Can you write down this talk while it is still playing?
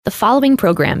The following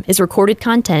program is recorded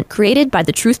content created by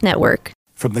the Truth Network.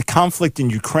 From the conflict in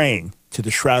Ukraine to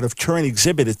the Shroud of Turin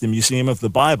exhibit at the Museum of the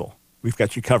Bible, we've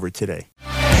got you covered today.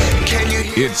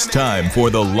 It's time for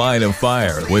The Line of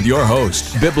Fire with your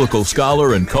host, biblical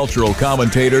scholar and cultural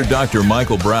commentator Dr.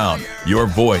 Michael Brown. Your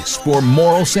voice for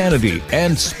moral sanity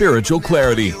and spiritual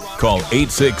clarity. Call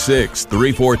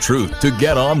 866-34-TRUTH to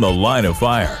get on The Line of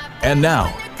Fire. And now,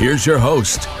 here's your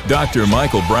host, Dr.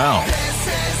 Michael Brown.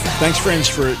 Thanks, friends,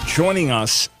 for joining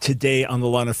us today on The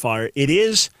Line of Fire. It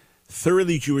is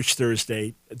Thoroughly Jewish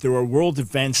Thursday. There are world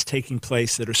events taking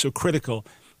place that are so critical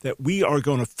that we are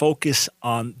going to focus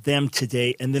on them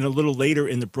today. And then a little later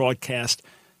in the broadcast,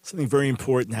 something very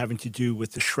important having to do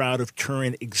with the Shroud of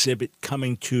Turin exhibit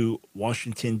coming to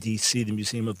Washington, D.C., the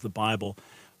Museum of the Bible.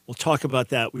 We'll talk about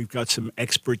that. We've got some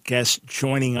expert guests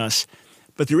joining us.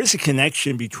 But there is a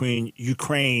connection between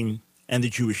Ukraine and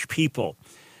the Jewish people.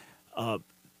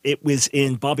 It was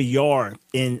in Babi Yar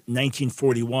in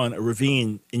 1941, a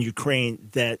ravine in Ukraine,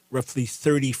 that roughly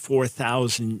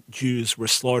 34,000 Jews were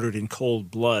slaughtered in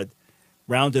cold blood,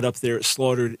 rounded up there,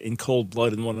 slaughtered in cold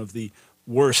blood in one of the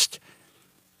worst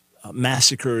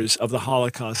massacres of the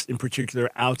Holocaust, in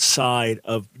particular outside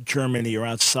of Germany or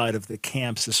outside of the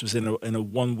camps. This was in a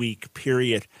 1 week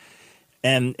period.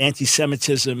 And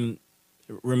anti-Semitism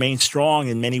remains strong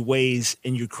in many ways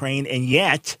in Ukraine, and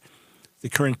yet the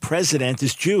current president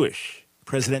is Jewish.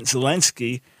 President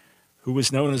Zelensky, who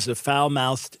was known as a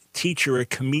foul-mouthed teacher, a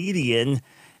comedian,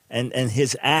 and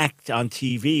his act on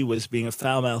TV was being a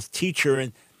foul-mouthed teacher.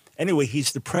 And anyway,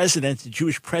 he's the president, the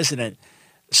Jewish president.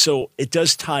 So it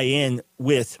does tie in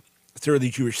with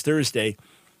Thoroughly Jewish Thursday.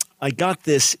 I got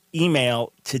this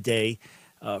email today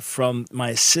from my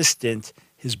assistant.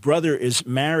 His brother is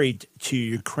married to a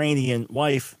Ukrainian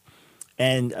wife,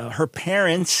 and her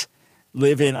parents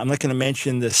live in, I'm not going to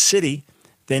mention the city.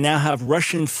 They now have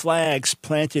Russian flags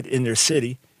planted in their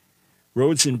city.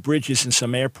 Roads and bridges in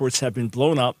some airports have been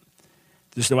blown up.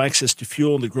 There's no access to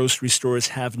fuel. The grocery stores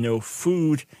have no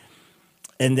food.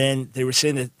 And then they were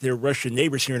saying that their Russian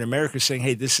neighbors here in America are saying,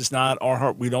 hey, this is not our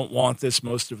heart. We don't want this.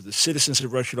 Most of the citizens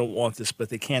of Russia don't want this, but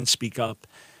they can't speak up.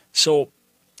 So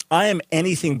I am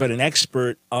anything but an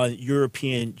expert on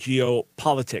European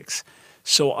geopolitics.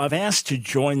 So I've asked to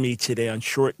join me today on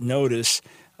short notice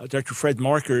Dr. Fred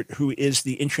Markert, who is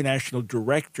the International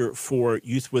Director for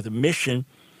Youth with a Mission.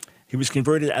 He was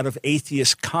converted out of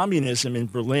atheist communism in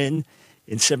Berlin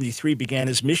in 1973, began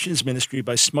his missions ministry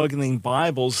by smuggling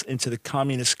Bibles into the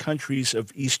communist countries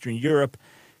of Eastern Europe.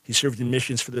 He served in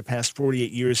missions for the past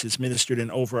 48 years, has ministered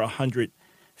in over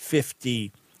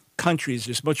 150 countries.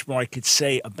 There's much more I could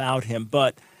say about him,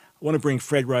 but I want to bring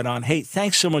Fred right on. Hey,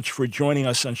 thanks so much for joining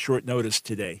us on short notice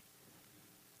today.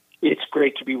 It's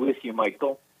great to be with you,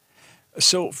 Michael.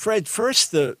 So, Fred,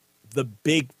 first the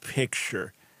big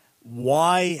picture.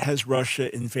 Why has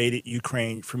Russia invaded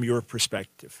Ukraine from your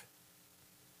perspective?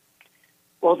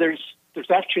 Well, there's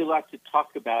actually a lot to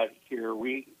talk about here.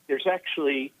 There's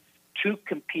actually two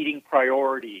competing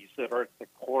priorities that are at the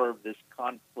core of this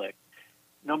conflict.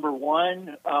 Number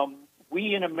one,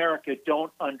 we in America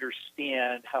don't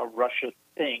understand how Russia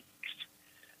thinks.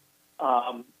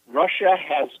 Russia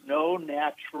has no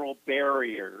natural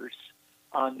barriers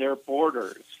on their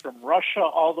borders. From Russia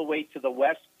all the way to the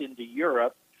west into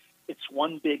Europe, it's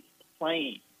one big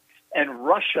plain. And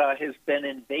Russia has been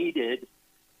invaded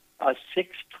 6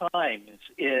 times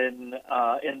in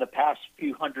the past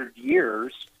few hundred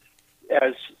years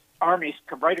as armies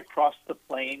come right across the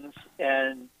plains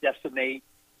and decimate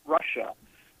Russia.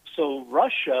 So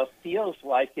Russia feels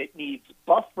like it needs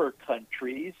buffer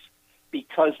countries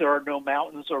because there are no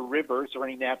mountains or rivers or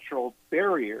any natural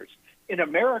barriers. In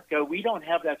America, we don't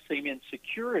have that same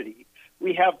insecurity.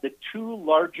 We have the 2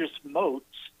 largest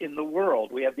moats in the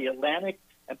world. We have the Atlantic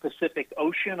and Pacific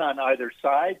Ocean on either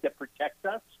side that protect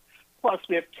us. Plus,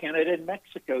 we have Canada and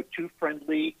Mexico, 2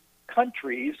 friendly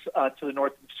countries to the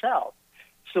north and south.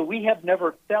 So we have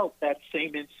never felt that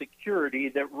same insecurity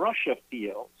that Russia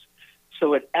feels.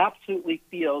 So it absolutely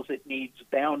feels it needs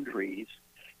boundaries.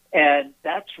 And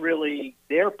that's really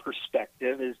their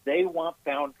perspective, is they want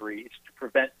boundaries to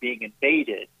prevent being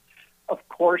invaded. Of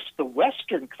course, the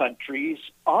Western countries,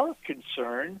 our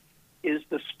concern is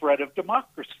the spread of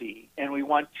democracy. And we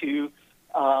want to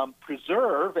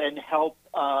preserve and help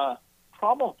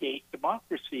promulgate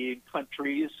democracy in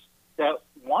countries that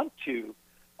want to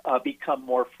become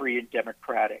more free and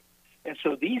democratic. And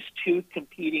so these two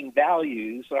competing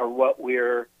values are what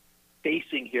we're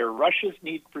facing here. Russia's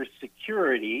need for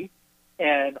security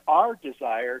and our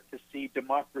desire to see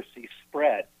democracy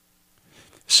spread.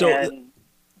 So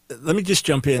let me just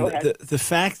jump in. The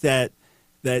fact that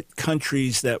that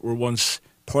countries that were once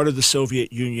part of the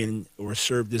Soviet Union or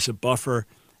served as a buffer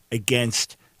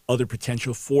against other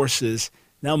potential forces,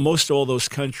 now most all those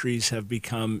countries have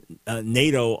become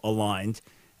NATO aligned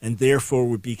and therefore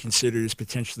would be considered as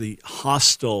potentially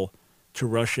hostile to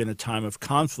Russia in a time of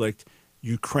conflict.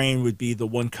 Ukraine would be the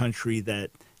one country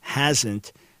that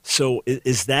hasn't. So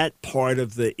is that part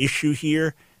of the issue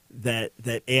here that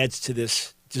adds to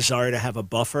this desire to have a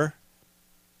buffer?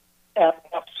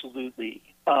 Absolutely.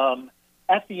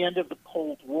 At the end of the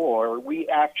Cold War, we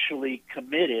actually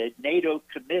NATO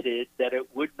committed that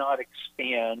it would not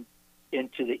expand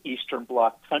into the Eastern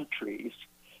Bloc countries.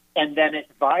 And then it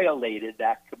violated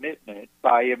that commitment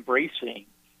by embracing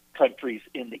countries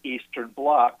in the Eastern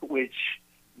Bloc, which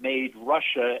made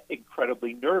Russia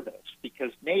incredibly nervous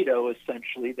because NATO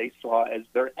essentially they saw as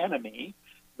their enemy.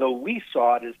 Though we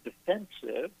saw it as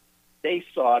defensive, they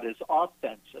saw it as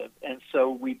offensive. And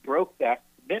so we broke that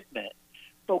commitment.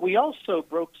 But we also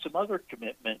broke some other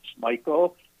commitments,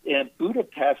 Michael. In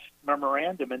Budapest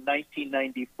Memorandum in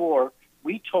 1994,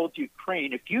 we told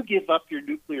Ukraine, if you give up your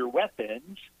nuclear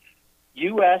weapons,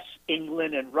 U.S.,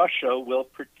 England, and Russia will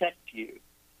protect you.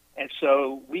 And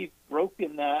so we've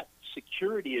broken that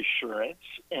security assurance,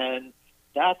 and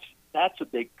that's a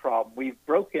big problem. We've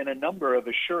broken a number of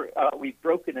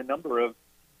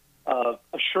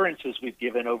assurances we've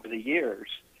given over the years.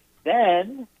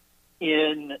 Then,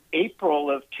 in April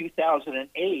of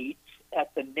 2008,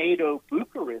 at the NATO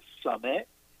Bucharest summit,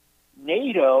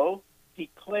 NATO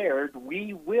declared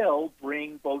we will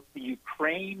bring both the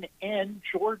Ukraine and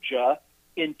Georgia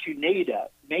into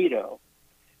NATO.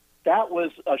 That was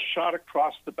a shot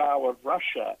across the bow of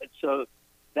Russia. And so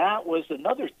that was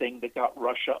another thing that got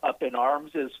Russia up in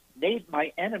arms is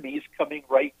my enemies coming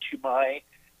right to my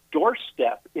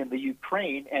doorstep in the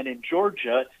Ukraine and in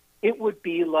Georgia. It would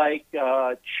be like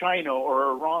China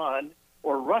or Iran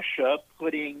or Russia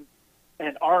putting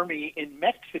an army in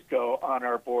Mexico on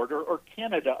our border or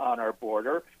Canada on our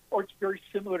border, or it's very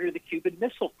similar to the Cuban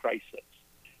Missile Crisis.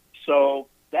 So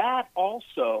that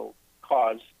also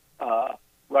caused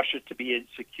Russia to be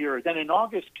insecure. Then in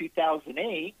August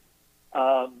 2008,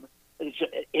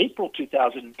 April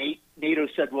 2008, NATO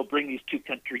said we'll bring these two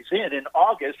countries in. In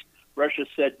August, Russia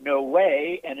said no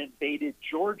way and invaded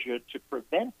Georgia to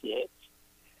prevent it.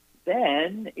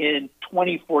 Then in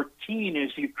 2014,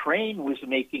 as Ukraine was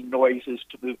making noises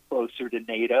to move closer to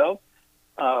NATO,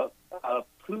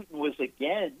 Putin was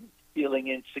again feeling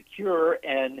insecure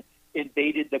and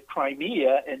invaded the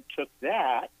Crimea and took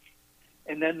that.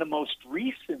 And then the most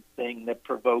recent thing that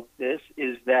provoked this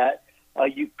is that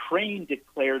Ukraine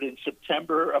declared in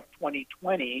September of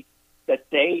 2020 that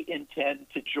they intend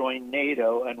to join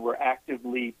NATO, and we're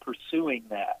actively pursuing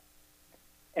that.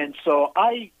 And so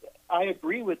I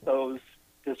agree with those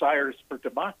desires for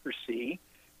democracy.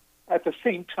 At the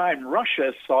same time,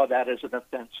 Russia saw that as an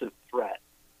offensive threat.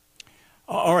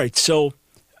 All right. So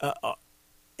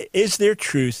is there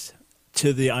truth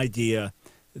to the idea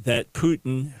that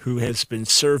Putin, who has been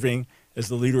serving as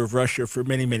the leader of Russia for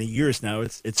many, many years now,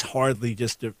 it's hardly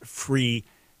just a free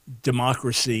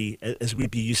democracy as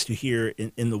we'd be used to here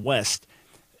in the West.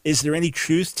 Is there any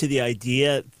truth to the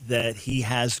idea that he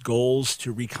has goals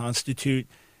to reconstitute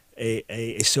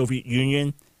a Soviet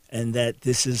Union and that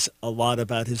this is a lot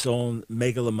about his own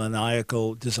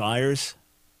megalomaniacal desires?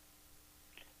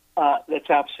 That's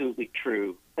absolutely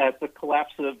true. At the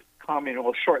collapse of communism,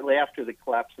 well, shortly after the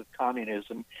collapse of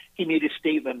communism, he made a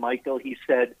statement, Michael. He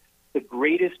said, the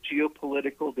greatest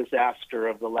geopolitical disaster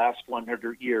of the last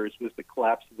 100 years was the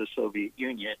collapse of the Soviet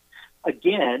Union.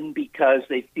 Again, because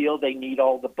they feel they need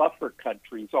all the buffer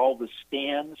countries, all the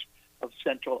stands of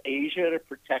Central Asia to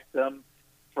protect them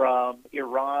from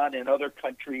Iran and other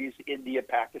countries, India,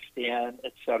 Pakistan,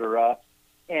 etc.,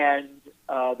 and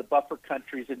the buffer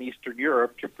countries in Eastern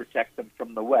Europe to protect them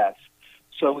from the West.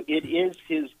 So it is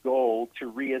his goal to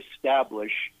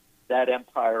reestablish that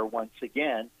empire once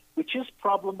again, which is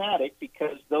problematic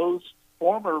because those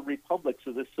former republics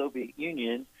of the Soviet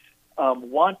Union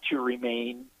want to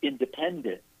remain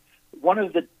independent. One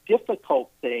of the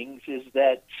difficult things is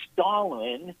that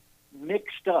Stalin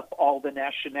mixed up all the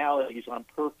nationalities on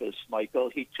purpose, Michael.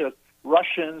 He took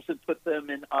Russians and put them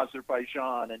in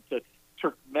Azerbaijan and took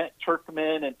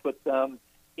Turkmen and put them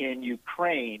in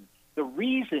Ukraine. The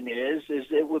reason is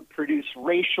it would produce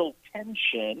racial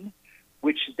tension,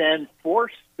 which then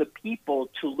forced the people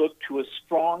to look to a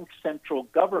strong central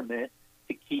government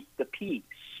to keep the peace.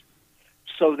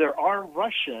 So there are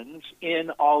Russians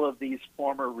in all of these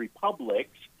former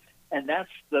republics, and that's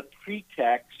the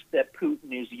pretext that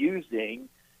Putin is using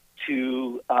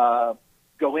to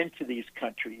go into these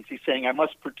countries. He's saying, I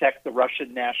must protect the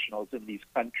Russian nationals in these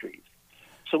countries.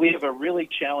 So we have a really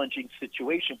challenging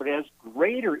situation, but it has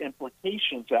greater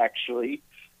implications, actually,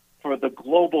 for the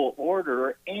global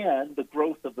order and the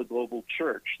growth of the global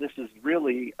church. This is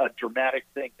really a dramatic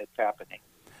thing that's happening.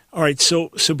 All right, so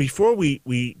before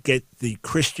we get the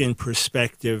Christian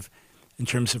perspective in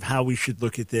terms of how we should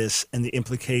look at this and the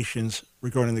implications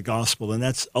regarding the gospel, and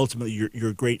that's ultimately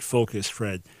your great focus,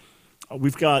 Fred.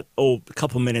 We've got, a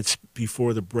couple minutes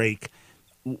before the break.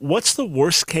 What's the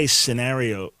worst-case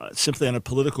scenario, simply on a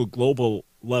political global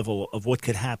level, of what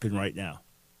could happen right now?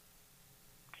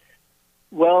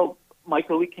 Well,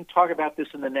 Michael, we can talk about this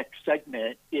in the next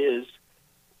segment, is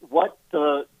what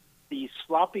the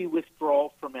sloppy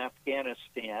withdrawal from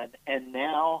Afghanistan and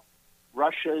now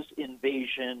Russia's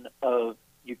invasion of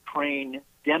Ukraine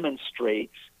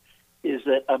demonstrates is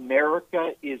that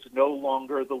America is no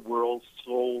longer the world's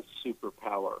sole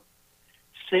superpower.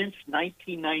 Since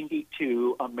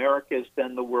 1992, America has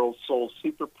been the world's sole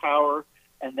superpower,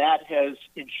 and that has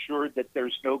ensured that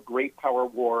there's no great power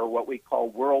war, or what we call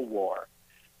world war.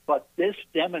 But this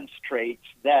demonstrates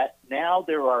that now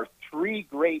there are three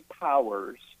great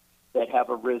powers that have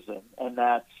arisen, and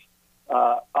that's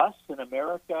us in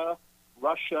America,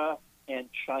 Russia, and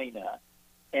China.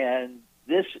 And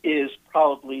this is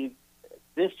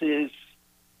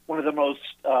one of the most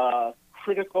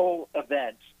critical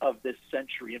events of this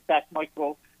century. In fact,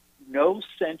 Michael, no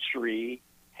century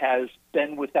has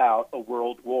been without a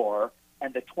world war,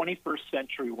 and the 21st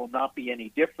century will not be any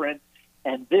different.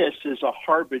 And this is a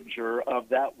harbinger of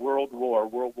that world war,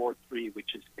 World War III,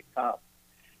 which is to come.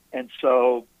 And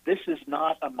so this is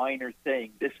not a minor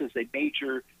thing. This is a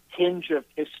major hinge of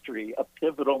history, a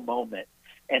pivotal moment.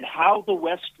 And how the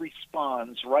West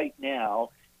responds right now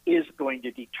is going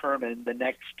to determine the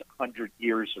next 100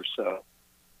 years or so.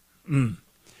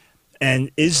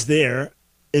 And is there,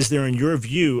 in your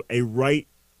view, a right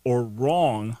or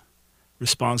wrong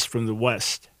response from the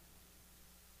West?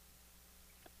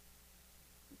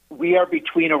 We are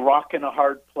between a rock and a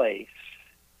hard place.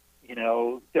 You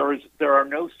know, there are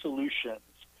no solutions.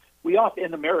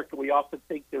 In America, we often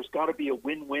think there's got to be a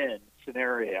win-win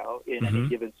scenario in any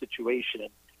given situation,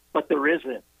 but there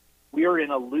isn't. We are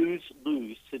in a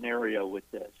lose-lose scenario with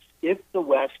this. If the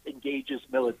West engages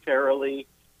militarily,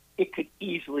 it could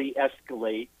easily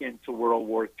escalate into World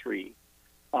War III.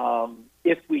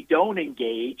 If we don't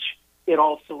engage, it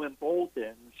also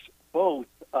emboldens both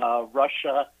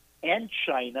Russia and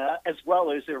China, as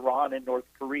well as Iran and North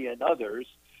Korea and others,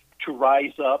 to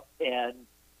rise up and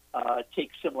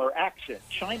take similar action.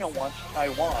 China wants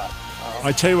Taiwan.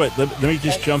 I tell you what, let me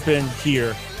just jump in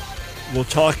here. We'll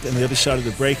talk on the other side of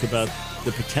the break about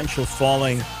the potential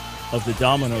falling of the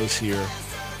dominoes here.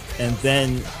 And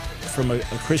then from a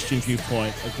Christian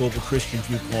viewpoint, a global Christian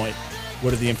viewpoint,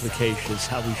 what are the implications,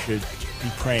 how we should be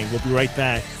praying. We'll be right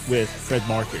back with Fred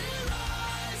Markert.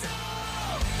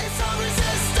 It's our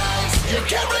resistance. You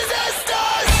can't resist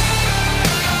us.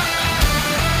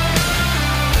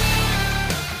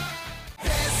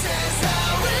 This is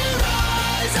how we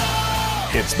rise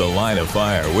up. It's The Line of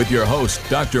Fire with your host,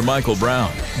 Dr. Michael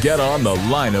Brown. Get on The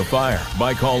Line of Fire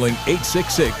by calling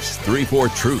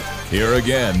 866-34-TRUTH. Here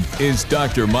again is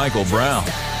Dr. Michael Brown.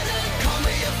 Call me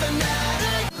a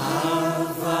fanatic.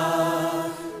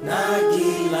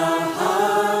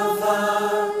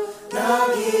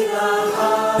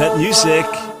 That music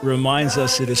reminds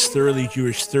us it is Thoroughly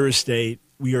Jewish Thursday.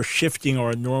 We are shifting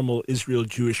our normal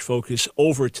Israel-Jewish focus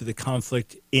over to the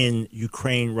conflict in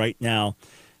Ukraine right now.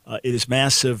 It is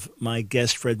massive. My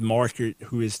guest, Fred Markert,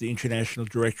 who is the International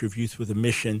Director of Youth with a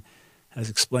Mission, has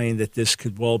explained that this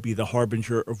could well be the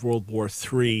harbinger of World War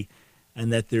III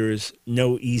and that there is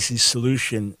no easy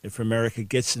solution. If America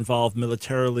gets involved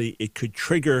militarily, it could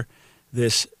trigger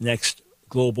this next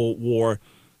global war.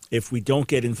 If we don't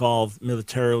get involved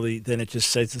militarily, then it just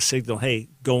sends a signal, hey,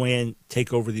 go in,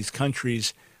 take over these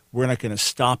countries. We're not going to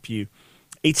stop you.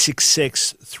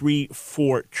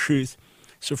 866-34-TRUTH.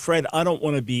 So, Fred, I don't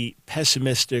want to be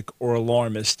pessimistic or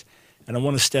alarmist, and I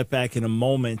want to step back in a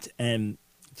moment and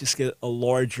just get a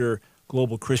larger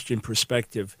global Christian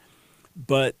perspective.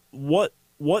 But what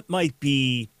might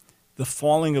be the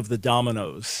falling of the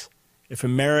dominoes if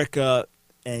America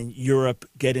and Europe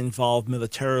get involved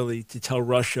militarily to tell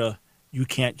Russia, you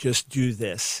can't just do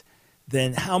this?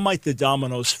 Then how might the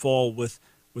dominoes fall with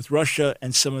Russia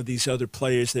and some of these other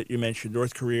players that you mentioned,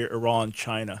 North Korea, Iran,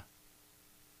 China?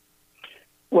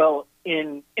 Well,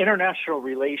 in international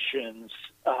relations,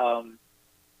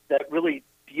 that really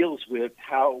deals with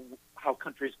how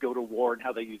countries go to war and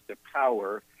how they use their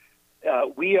power.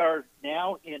 We are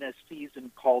now in a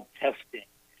season called testing.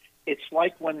 it's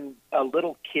like when a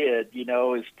little kid,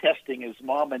 is testing his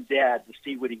mom and dad to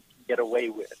see what he can get away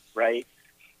with, right?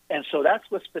 And so that's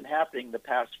what's been happening the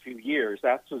past few years.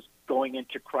 That's what's going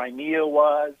into Crimea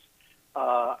was,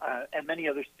 and many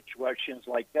other situations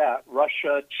like that.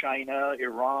 Russia, China,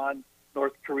 Iran,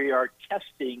 North Korea are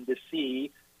testing to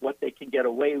see what they can get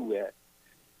away with.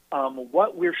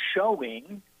 What we're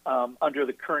showing under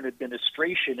the current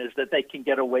administration is that they can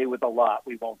get away with a lot.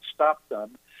 We won't stop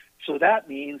them. So that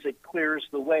means it clears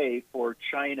the way for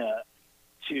China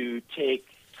to take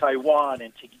Taiwan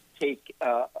and to take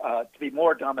to be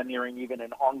more domineering even in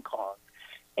Hong Kong.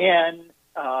 And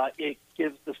it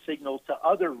gives the signal to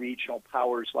other regional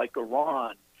powers like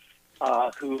Iran,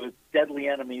 who are deadly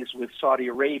enemies with Saudi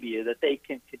Arabia, that they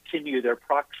can continue their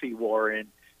proxy war in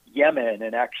Yemen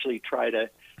and actually try to.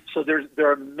 So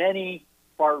there are many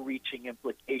far-reaching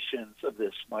implications of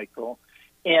this, Michael,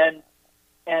 and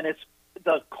it's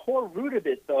the core root of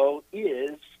it, though,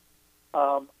 is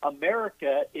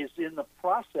America is in the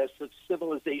process of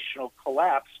civilizational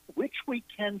collapse, which we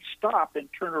can stop and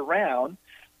turn around,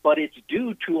 but it's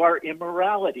due to our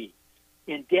immorality.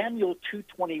 In Daniel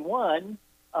 2:21,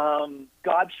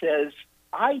 God says,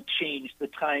 "I change the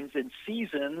times and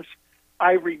seasons.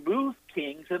 I remove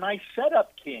kings and I set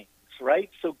up kings."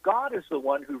 Right? So God is the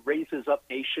one who raises up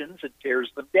nations and tears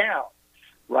them down,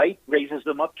 right? Raises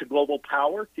them up to global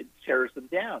power and tears them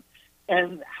down.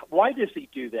 And why does he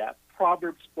do that?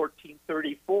 Proverbs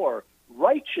 14:34,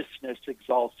 righteousness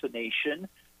exalts a nation,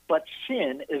 but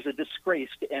sin is a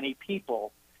disgrace to any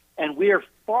people. And we are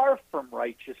far from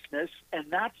righteousness,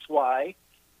 and that's why,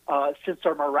 since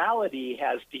our morality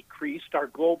has decreased, our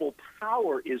global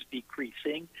power is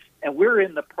decreasing, and we're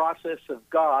in the process of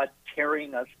God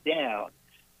tearing us down.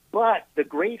 But the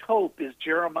great hope is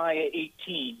Jeremiah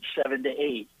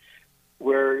 18:7-8,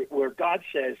 where God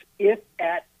says, if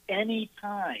at any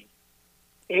time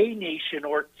a nation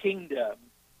or kingdom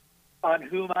on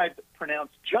whom I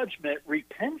pronounce judgment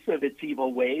repents of its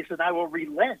evil ways, and I will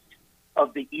relent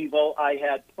of the evil I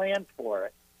had planned for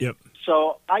it. Yep.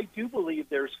 So I do believe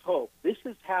there's hope. This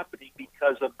is happening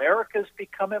because America's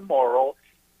become immoral.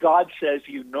 God says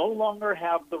you no longer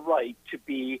have the right to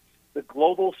be the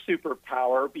global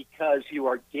superpower because you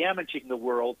are damaging the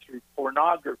world through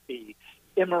pornography,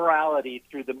 immorality,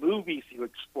 through the movies you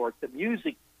export, the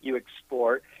music you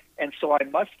export, and so I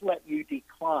must let you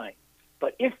decline.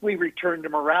 But if we return to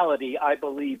morality, I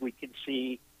believe we can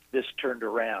see this turned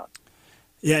around.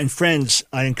 Yeah, and friends,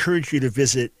 I encourage you to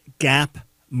visit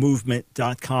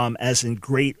gapmovement.com, as in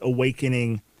Great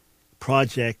Awakening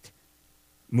Project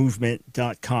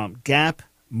movement.com,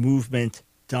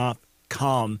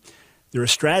 gapmovement.com. There are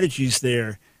strategies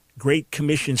there, Great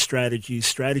Commission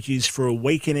strategies for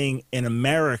awakening in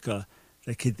America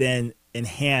that could then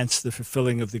enhance the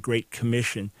fulfilling of the Great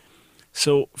Commission.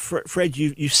 So, Fred,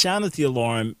 you sounded the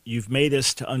alarm. You've made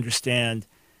us to understand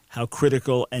how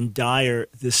critical and dire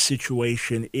this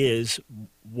situation is,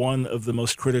 one of the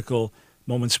most critical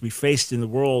moments we faced in the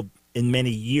world in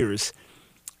many years.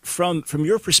 From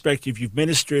your perspective, you've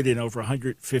ministered in over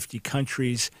 150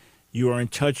 countries. You are in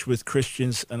touch with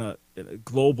Christians on a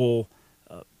globally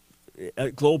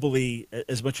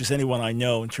as much as anyone I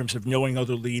know in terms of knowing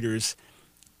other leaders.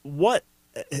 What,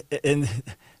 and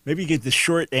maybe you get the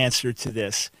short answer to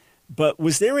this, but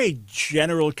was there a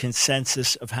general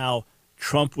consensus of how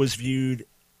Trump was viewed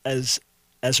as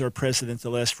our president the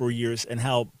last 4 years and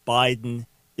how Biden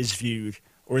is viewed?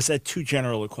 Or is that too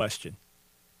general a question?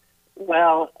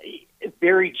 Well,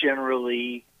 very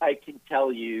generally, I can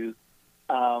tell you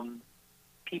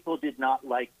people did not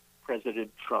like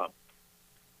President Trump.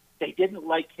 They didn't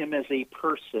like him as a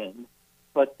person,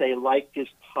 but they liked his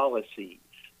policies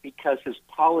because his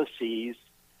policies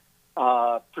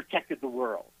protected the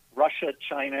world. Russia,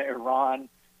 China, Iran,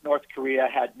 North Korea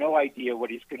had no idea what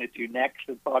he's going to do next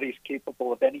and thought he's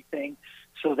capable of anything.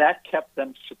 So that kept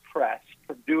them suppressed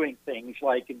from doing things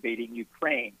like invading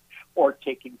Ukraine or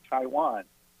taking Taiwan.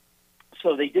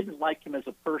 So they didn't like him as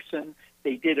a person.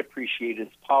 They did appreciate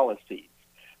his policies.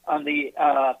 On the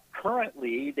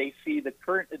currently, they see the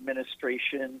current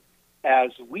administration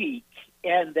as weak,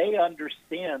 and they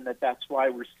understand that that's why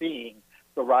we're seeing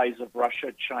the rise of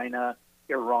Russia, China,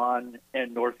 Iran,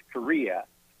 and North Korea.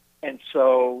 And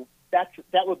so that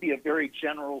would be a very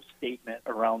general statement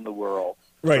around the world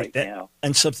right now.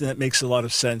 And something that makes a lot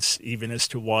of sense even as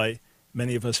to why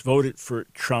many of us voted for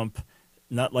Trump,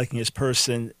 not liking his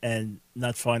person and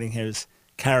not finding his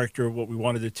character what we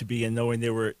wanted it to be and knowing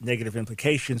there were negative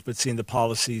implications, but seeing the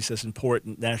policies as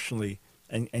important nationally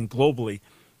and globally.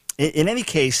 In any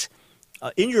case,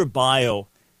 in your bio,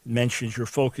 mentions your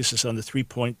focus is on the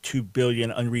 3.2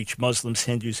 billion unreached Muslims,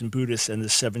 Hindus, and Buddhists, and the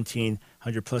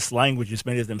 1,700 plus languages,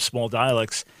 many of them small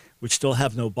dialects, which still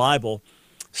have no Bible.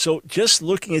 So just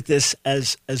looking at this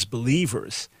as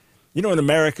believers, in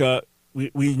America,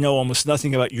 we know almost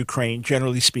nothing about Ukraine,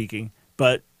 generally speaking,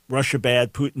 but Russia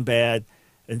bad, Putin bad,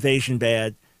 invasion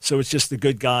bad. So it's just the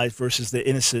good guys versus the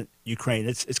innocent Ukraine.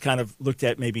 It's kind of looked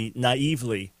at maybe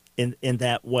naively in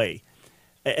that way.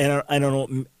 And I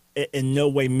don't know, in no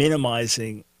way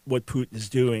minimizing what Putin is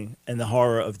doing and the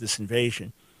horror of this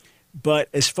invasion. But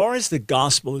as far as the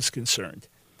gospel is concerned,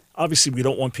 obviously we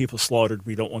don't want people slaughtered.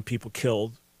 We don't want people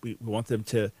killed. We want them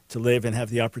to live and have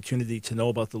the opportunity to know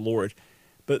about the Lord.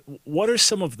 But what are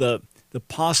some of the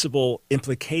possible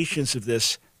implications of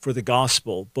this for the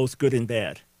gospel, both good and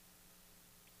bad?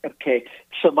 Okay,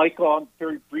 so Michael,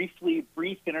 very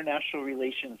brief international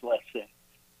relations lesson.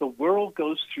 The world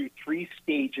goes through three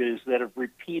stages that have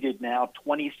repeated now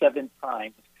 27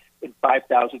 times in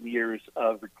 5,000 years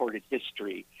of recorded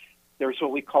history. There's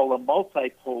what we call a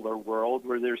multipolar world,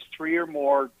 where there's three or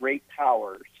more great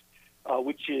powers,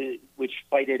 which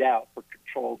fight it out for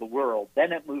control of the world.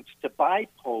 Then it moves to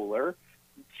bipolar.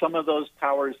 Some of those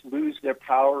powers lose their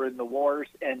power in the wars,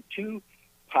 and two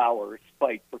powers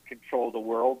fight for control of the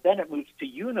world. Then it moves to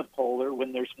unipolar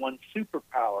when there's one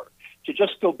superpower. To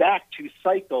just go back 2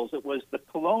 cycles, it was the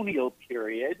colonial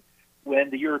period when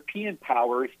the European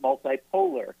powers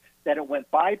multipolar. Then it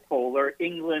went bipolar,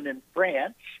 England and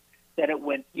France. Then it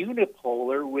went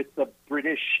unipolar with the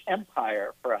British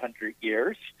Empire for 100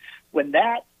 years. When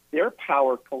their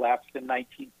power collapsed in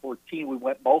 1914, we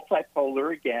went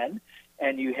multipolar again,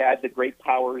 and you had the great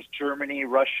powers, Germany,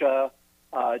 Russia,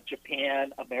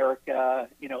 Japan, America,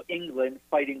 England,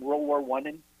 fighting World War I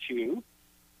and II.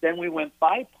 Then we went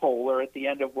bipolar at the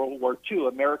end of World War II,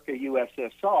 America,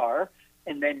 USSR,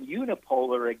 and then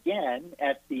unipolar again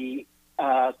at the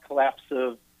collapse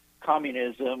of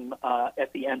communism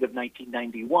at the end of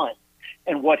 1991.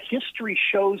 And what history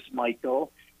shows,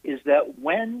 Michael, is that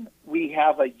when we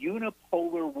have a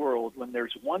unipolar world, when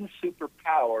there's one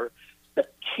superpower, the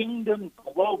kingdom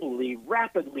globally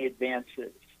rapidly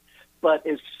advances. But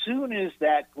as soon as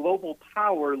that global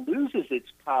power loses its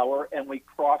power and we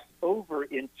cross over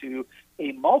into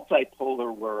a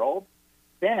multipolar world,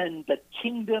 then the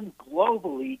kingdom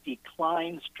globally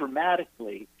declines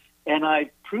dramatically. And I've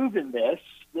proven this.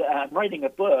 I'm writing a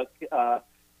book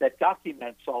that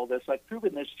documents all this. I've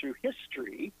proven this through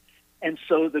history. And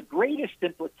so the greatest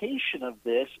implication of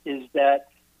this is that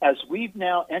as we've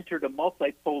now entered a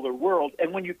multipolar world,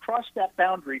 and when you cross that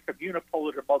boundary from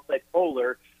unipolar to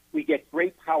multipolar, we get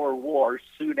great power wars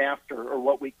soon after, or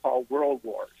what we call world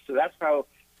wars. So that's how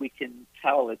we can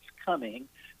tell it's coming.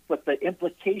 But the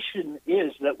implication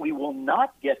is that we will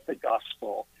not get the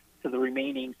gospel to the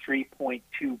remaining 3.2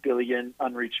 billion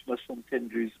unreached Muslims,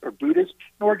 Hindus, or Buddhists,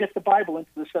 nor get the Bible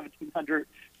into the 1,700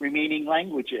 remaining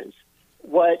languages.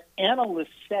 What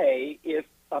analysts say, if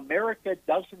America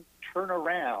doesn't turn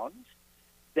around,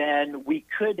 then we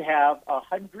could have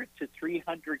 100 to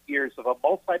 300 years of a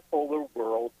multipolar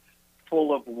world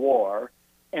full of war,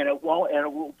 and it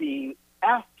will be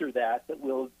after that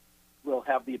we'll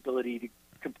have the ability to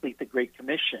complete the Great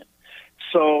Commission.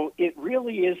 So it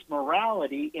really is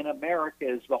morality in America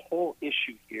is the whole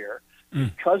issue here.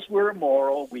 Because we're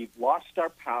immoral, we've lost our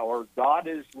power. God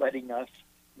is letting us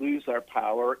lose our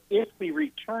power. If we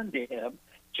return to him,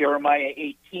 Jeremiah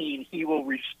 18, he will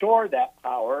restore that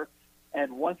power,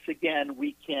 and once again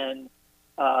we can,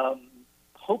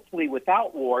 hopefully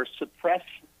without war, suppress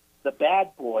the bad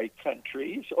boy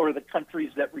countries or the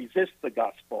countries that resist the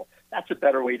gospel. That's a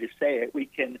better way to say it. We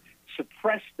can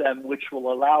suppress them, which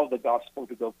will allow the gospel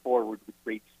to go forward with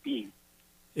great speed.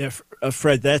 Yeah,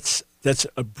 Fred, that's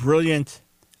a brilliant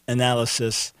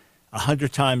analysis,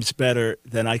 100 times better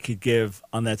than I could give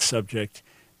on that subject,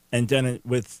 and done it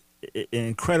with an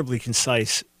incredibly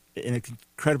concise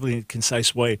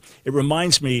way. It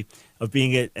reminds me of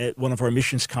being at one of our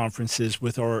missions conferences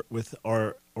with our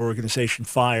organization,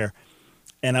 Fire,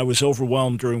 and I was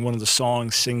overwhelmed during one of the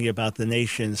songs singing about the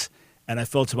nations, and I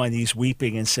fell to my knees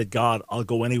weeping and said, God, I'll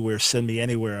go anywhere, send me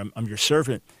anywhere, I'm your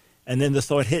servant. And then the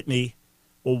thought hit me,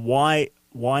 well, why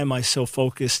am I so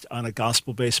focused on a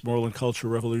gospel-based moral and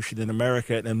cultural revolution in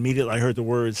America? And immediately I heard the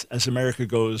words, as America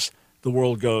goes, the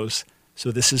world goes.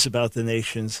 So this is about the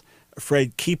nations.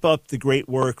 Fred, keep up the great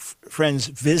work. Friends,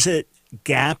 visit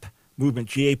GAP Movement,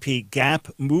 G-A-P,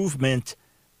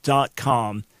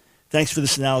 gapmovement.com. Thanks for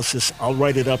this analysis. I'll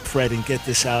write it up, Fred, and get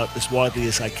this out as widely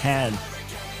as I can.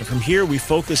 And from here, we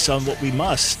focus on what we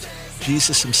must,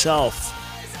 Jesus himself.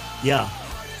 Yeah,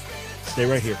 stay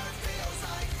right here.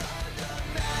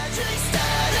 Magic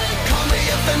started.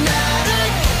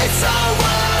 fanatic. It's our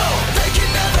world, they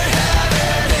can never have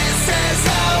it. This is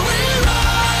how we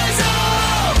rise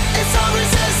up. It's our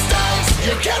resistance,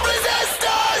 you can't resist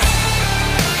us.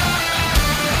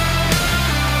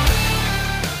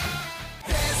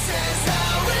 This is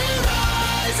how we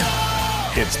rise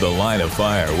up. It's The Line of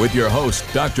Fire with your host,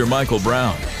 Dr. Michael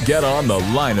Brown. Get on The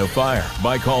Line of Fire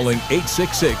by calling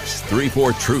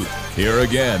 866-34-TRUTH. Here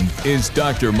again is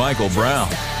Dr. Michael Brown.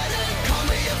 Call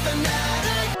me a fanatic.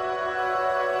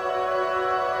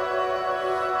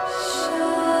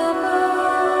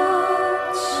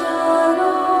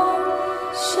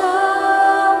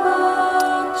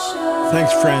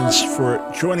 Thanks, friends, for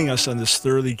joining us on this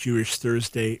Thoroughly Jewish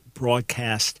Thursday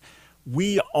broadcast.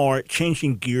 We are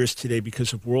changing gears today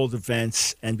because of world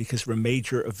events and because of a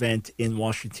major event in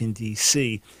Washington,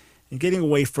 D.C., and getting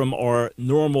away from our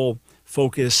normal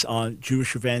focus on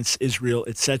Jewish events, Israel,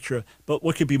 etc. But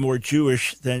what could be more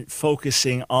Jewish than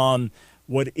focusing on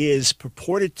what is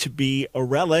purported to be a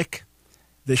relic,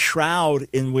 the shroud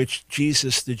in which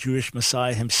Jesus, the Jewish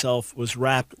Messiah himself, was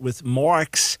wrapped with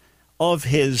marks of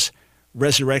his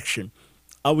resurrection.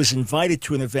 I was invited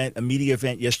to an event, a media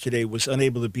event yesterday, was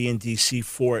unable to be in D.C.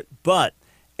 for it, but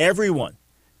everyone,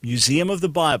 Museum of the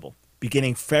Bible,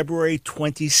 beginning February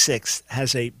 26th,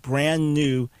 has a brand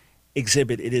new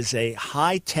exhibit. It is a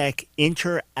high-tech,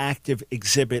 interactive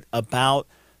exhibit about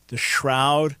the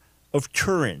Shroud of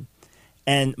Turin.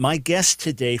 And my guest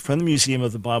today from the Museum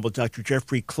of the Bible, Dr.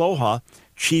 Jeffrey Kloha,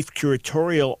 Chief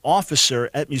Curatorial Officer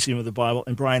at Museum of the Bible,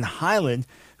 and Brian Hyland,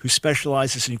 who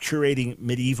specializes in curating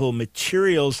medieval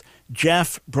materials.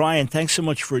 Jeff, Brian, thanks so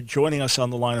much for joining us on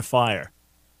The Line of Fire.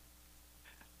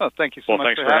 Oh, thank you so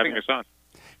much for having us on.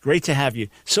 Great to have you.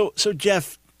 So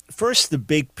Jeff, first the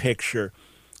big picture.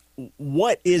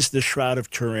 What is the Shroud of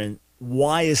Turin?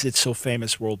 Why is it so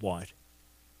famous worldwide?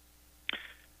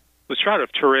 The Shroud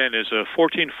of Turin is a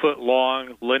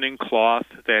 14-foot-long linen cloth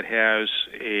that has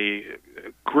a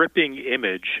gripping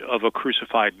image of a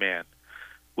crucified man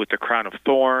with the crown of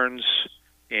thorns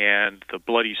and the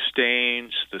bloody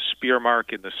stains, the spear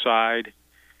mark in the side.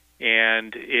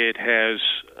 And it has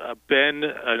been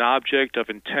an object of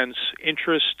intense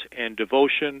interest and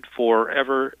devotion for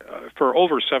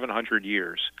over 700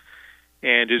 years,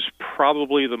 and is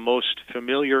probably the most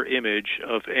familiar image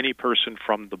of any person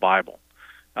from the Bible.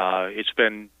 It's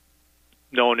been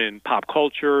known in pop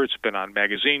culture, it's been on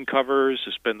magazine covers,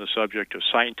 it's been the subject of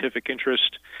scientific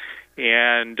interest,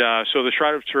 and so the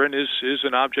Shroud of Turin is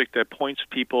an object that points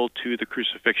people to the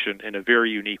crucifixion in a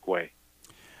very unique way.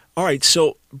 All right,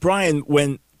 so Brian,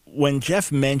 when Jeff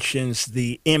mentions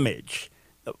the image,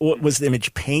 what was the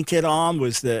image painted on?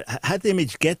 How did the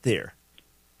image get there?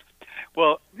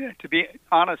 Well, to be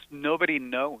honest, nobody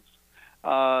knows.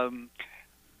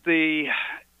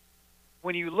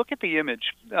 When you look at the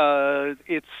image,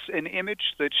 it's an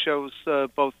image that shows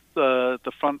both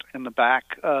the front and the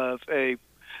back of a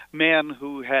man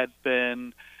who had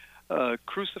been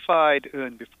crucified,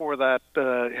 and before that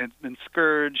had been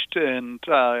scourged and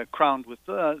crowned with,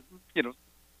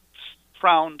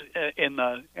 frowned in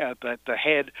the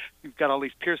head. You've got all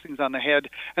these piercings on the head,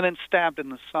 and then stabbed in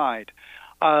the side.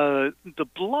 The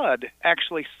blood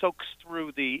actually soaks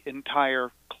through the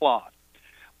entire cloth.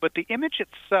 But the image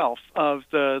itself of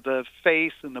the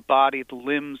face and the body, the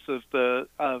limbs of the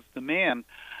man,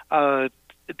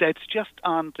 that's just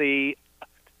on the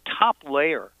top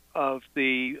layer of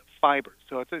the fibers.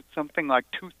 So it's something like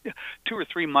two or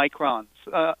three microns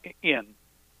in.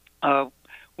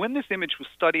 When this image was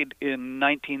studied in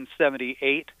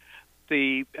 1978,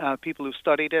 the people who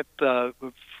studied it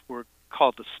were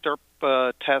called the STIRP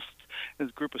test. It was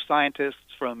a group of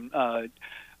scientists from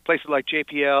places like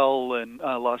JPL and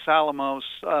Los Alamos.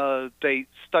 They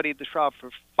studied the shroud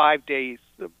for 5 days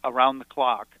around the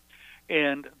clock,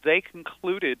 and they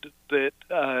concluded that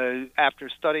after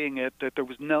studying it, that there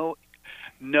was no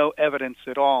evidence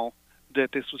at all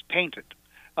that this was painted.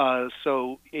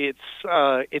 So it's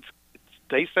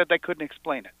they said they couldn't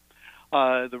explain it.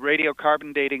 The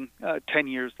radiocarbon dating 10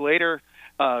 years later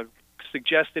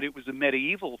suggested it was a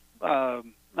medieval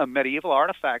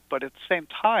artifact, but at the same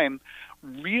time,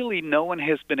 really no one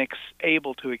has been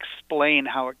able to explain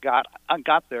how it got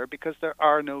there, because there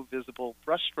are no visible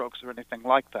brushstrokes or anything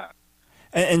like that.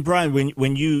 And Brian,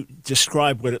 when you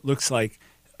describe what it looks like,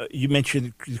 you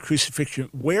mentioned the crucifixion.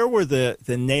 Where were the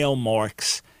nail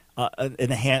marks in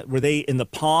the hand? Were they in the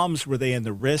palms? Were they in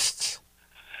the wrists?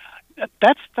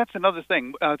 That's another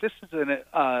thing. This is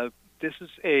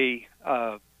a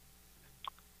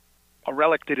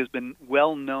relic that has been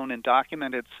well known and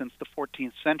documented since the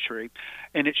 14th century,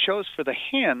 and it shows for the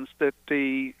hands that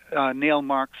the nail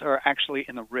marks are actually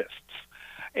in the wrists.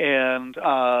 and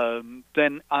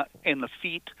then in the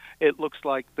feet, it looks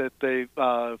like that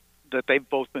they've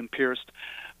both been pierced.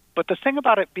 But the thing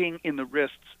about it being in the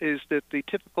wrists is that the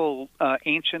typical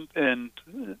ancient and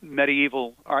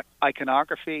medieval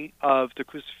iconography of the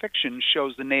crucifixion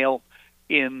shows the nail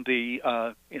in the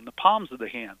palms of the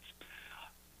hands.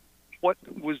 What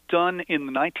was done in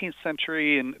the 19th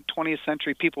century and 20th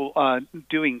century, people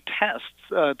doing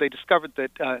tests, they discovered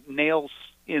that nails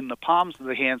in the palms of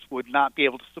the hands would not be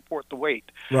able to support the weight.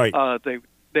 Right.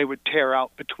 They would tear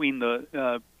out between the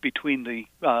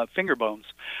finger bones.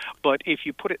 But if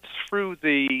you put it through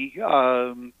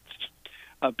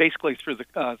basically through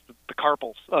the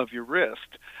carpals of your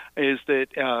wrist, is that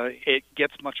it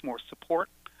gets much more support,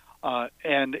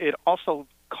 and it also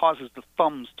causes the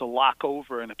thumbs to lock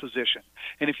over in a position.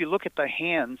 And if you look at the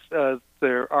hands,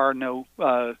 there are no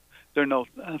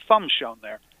thumbs shown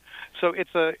there. So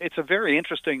it's a very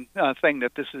interesting thing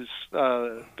that this is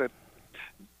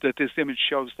that this image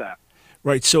shows that.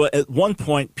 Right. So at one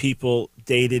point, people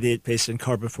dated it based on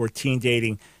carbon-14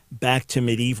 dating back to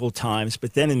medieval times.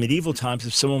 But then in medieval times,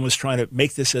 if someone was trying to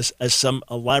make this as some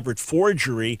elaborate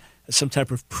forgery, as some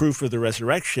type of proof of the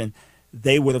resurrection,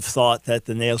 they would have thought that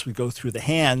the nails would go through the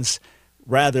hands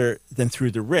rather than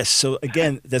through the wrists. So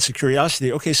again, that's a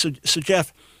curiosity. Okay, so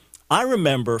Jeff, I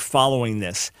remember following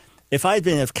this. If I had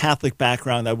been of Catholic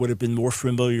background, I would have been more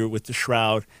familiar with the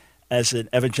shroud. As an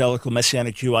evangelical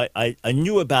Messianic Jew, I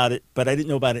knew about it, but I didn't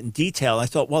know about it in detail. I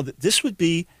thought, well, this would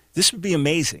be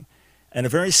amazing. And a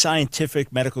very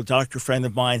scientific medical doctor friend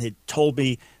of mine had told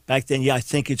me back then, yeah, I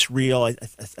think it's real.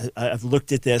 I've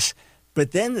looked at this.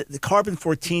 But then the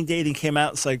carbon-14 dating came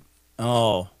out. It's like,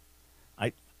 oh,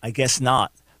 I guess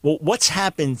not. Well, what's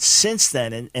happened since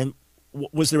then? And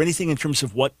was there anything in terms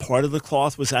of what part of the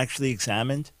cloth was actually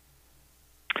examined?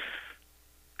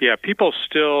 Yeah, people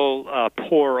still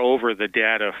pore over the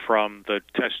data from the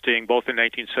testing, both in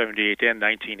 1978 and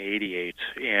 1988,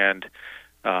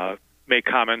 and make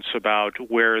comments about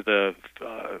where the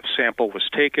sample was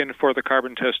taken for the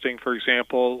carbon testing, for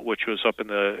example, which was up in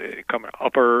the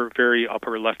very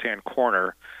upper left-hand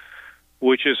corner,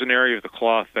 which is an area of the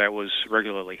cloth that was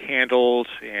regularly handled,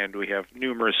 and we have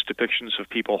numerous depictions of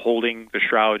people holding the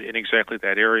shroud in exactly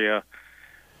that area.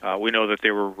 We know that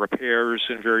there were repairs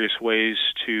in various ways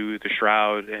to the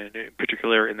shroud, and in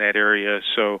particular in that area.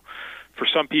 So for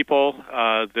some people,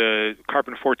 the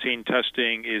carbon-14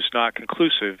 testing is not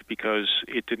conclusive because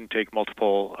it didn't take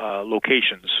multiple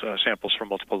locations, samples from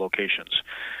multiple locations.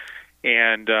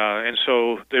 And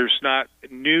so there's not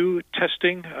new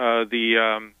testing.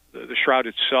 The shroud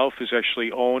itself is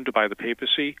actually owned by the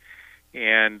papacy,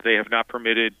 and they have not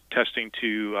permitted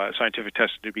scientific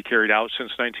testing to be carried out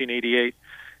since 1988.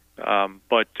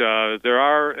 But there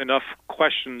are enough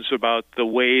questions about the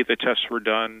way the tests were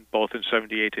done, both in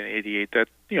 78 and 88, that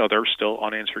there are still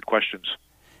unanswered questions.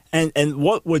 And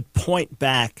what would point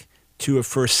back to a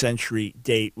first century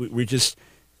date? We just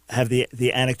have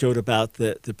the anecdote about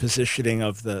the positioning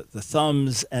of the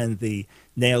thumbs and the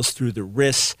nails through the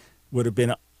wrists would have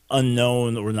been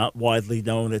unknown or not widely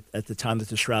known at the time that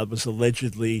the shroud was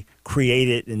allegedly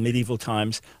created in medieval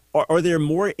times. Are there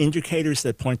very indicators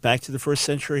that point back to the first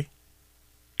century?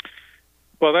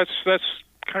 Well, that's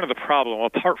kind of the problem.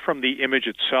 Apart from the image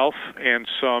itself and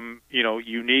some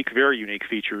very unique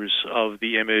features of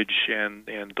the image and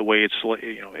the way it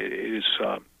is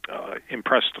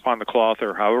impressed upon the cloth,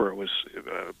 or however it was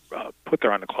put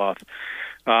there on the cloth,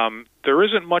 there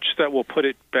isn't much that will put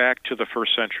it back to the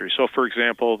first century. So, for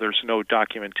example, there's no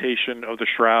documentation of the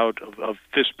shroud of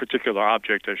this particular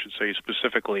object, I should say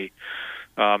specifically.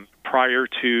 Prior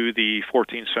to the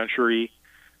 14th century,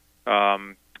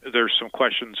 there's some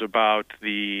questions about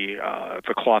the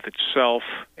cloth itself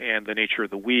and the nature of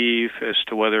the weave as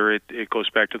to whether it goes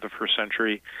back to the first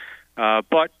century.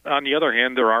 But on the other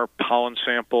hand, there are pollen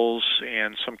samples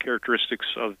and some characteristics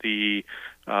of the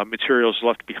materials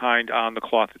left behind on the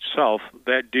cloth itself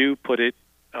that do put it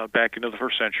back into the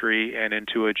first century and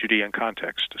into a Judean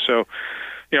context. So,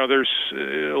 there's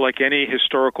like any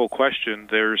historical question,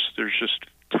 there's just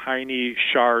tiny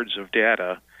shards of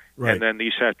data, right. And then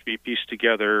these have to be pieced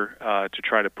together to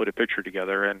try to put a picture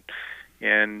together,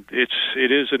 and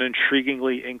it is an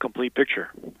intriguingly incomplete picture.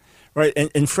 Right,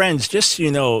 and friends, just so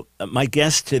you know, my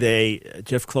guests today,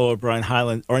 Jeff Clough, Brian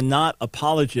Hyland, are not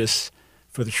apologists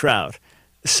for the shroud.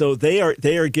 So they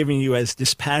are giving you as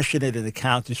dispassionate an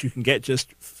account as you can get,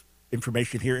 just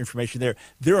information here, information there.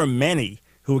 There are many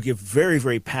who will give very,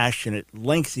 very passionate,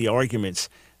 lengthy arguments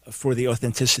for the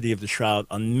authenticity of the shroud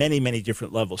on many, many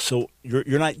different levels. So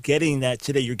you're not getting that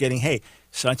today. You're getting, hey,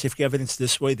 scientific evidence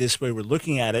this way, we're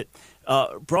looking at it.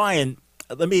 Brian,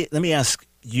 let me ask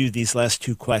you these last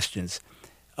two questions.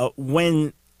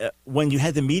 When you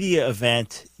had the media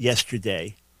event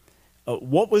yesterday,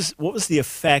 what was the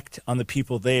effect on the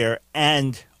people there,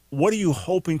 and what are you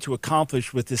hoping to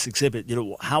accomplish with this exhibit?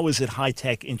 How is it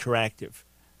high-tech interactive?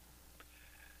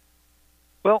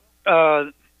 Well,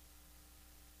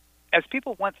 as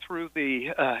people went through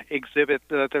the exhibit,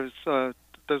 there's a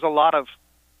lot of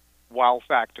wow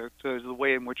factor to the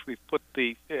way in which we've put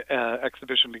the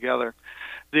exhibition together.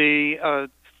 The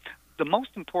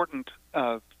most important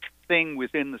thing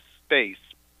within the space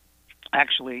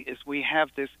actually is we have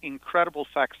this incredible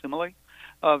facsimile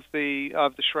of the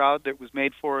shroud that was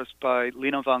made for us by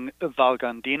Lino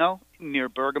Valgandino near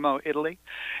Bergamo, Italy.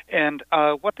 And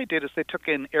what they did is they took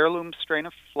an heirloom strain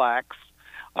of flax.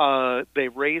 They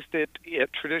raised it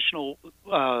at traditional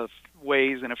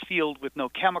ways in a field with no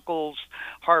chemicals,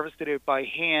 harvested it by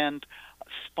hand,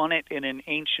 spun it in an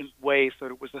ancient way so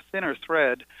that it was a thinner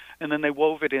thread, and then they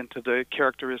wove it into the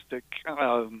characteristic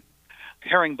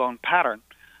herringbone pattern.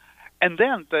 And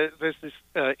then there's this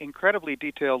incredibly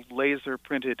detailed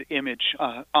laser-printed image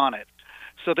on it,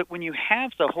 so that when you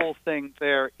have the whole thing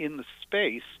there in the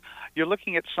space, you're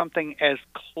looking at something as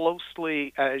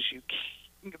closely as you can,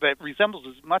 that resembles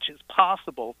as much as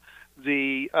possible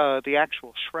the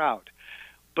actual shroud.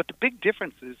 But the big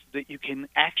difference is that you can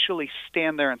actually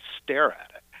stand there and stare at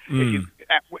it.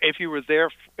 If you were there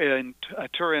in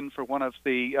Turin for one of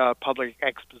the public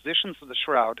expositions of the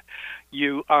shroud,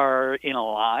 you are in a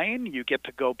line. You get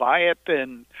to go by it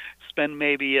and spend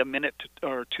maybe a minute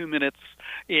or 2 minutes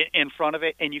in front of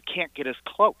it, and you can't get as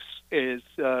close as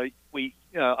we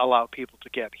allow people to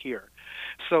get here.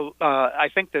 So I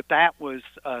think that was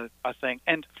a thing.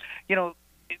 And,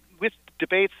 with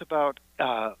debates about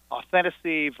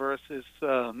authenticity versus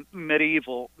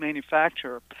medieval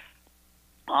manufacture,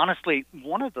 honestly,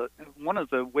 one of the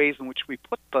ways in which we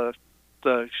put the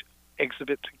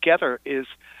exhibit together is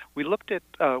we looked at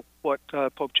what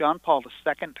Pope John Paul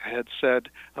II had said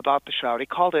about the shroud. He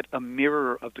called it a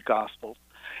mirror of the gospel,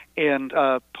 and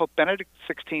Pope Benedict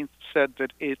XVI said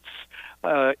that it's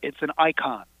an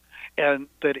icon, and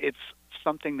that it's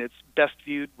something that's best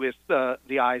viewed with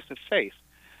the eyes of faith.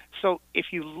 So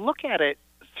if you look at it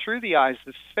through the eyes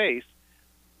of faith,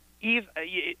 even,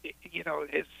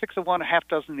 it's 6 of one, a half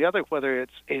dozen of the other, whether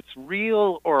it's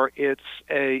real or it's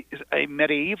a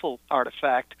medieval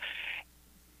artifact,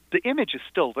 the image is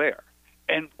still there.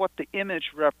 And what the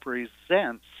image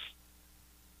represents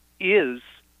is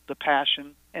the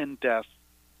passion and death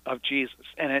of Jesus.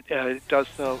 And it does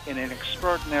so in an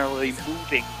extraordinarily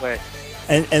moving way.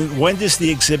 And when does the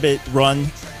exhibit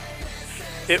run?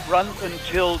 It runs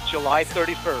until July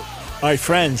 31st. All right,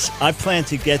 friends, I plan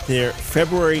to get there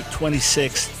February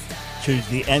 26th to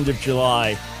the end of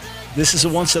July. This is a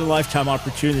once-in-a-lifetime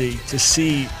opportunity to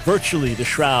see virtually the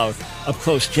shroud up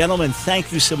close. Gentlemen,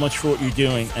 thank you so much for what you're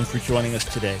doing and for joining us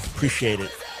today. Appreciate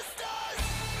it.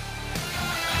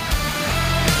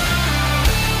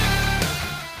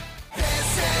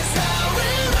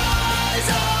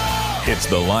 It's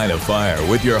The Line of Fire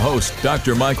with your host,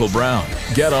 Dr. Michael Brown.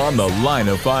 Get on The Line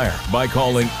of Fire by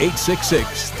calling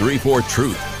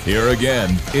 866-34-TRUTH. Here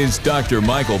again is Dr.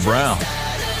 Michael Brown.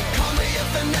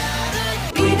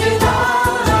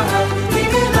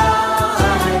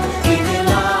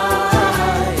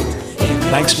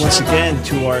 Thanks once again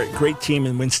to our great team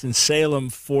in Winston-Salem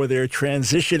for their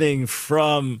transitioning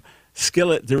from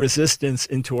Skillet the Resistance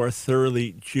into our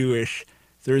thoroughly Jewish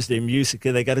Thursday music.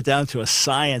 They got it down to a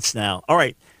science now. All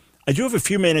right. I do have a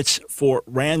few minutes for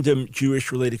random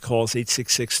Jewish-related calls,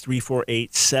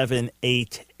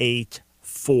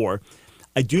 866-348-7884.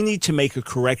 I do need to make a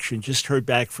correction. Just heard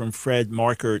back from Fred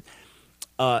Markert.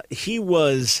 He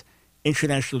was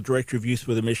International Director of Youth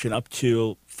with a Mission up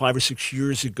to 5 or 6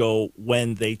 years ago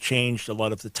when they changed a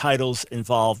lot of the titles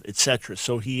involved, etc.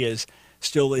 So he is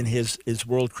still in his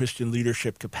World Christian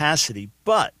Leadership capacity,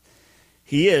 but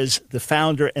he is the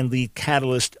founder and lead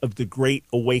catalyst of the Great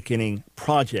Awakening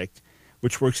Project,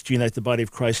 which works to unite the body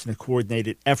of Christ in a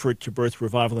coordinated effort to birth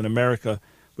revival in America,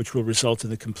 which will result in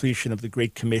the completion of the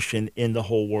Great Commission in the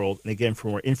whole world. And again, for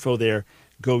more info there,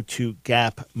 go to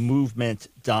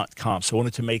gapmovement.com. So I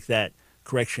wanted to make that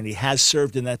correction. He has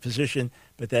served in that position,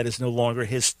 but that is no longer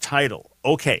his title.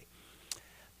 Okay.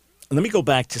 Let me go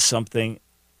back to something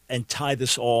and tie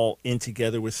this all in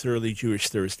together with Thoroughly Jewish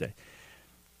Thursday.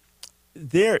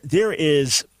 There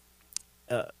is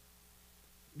a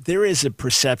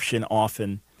perception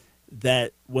often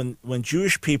that when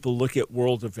Jewish people look at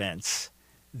world events,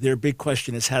 their big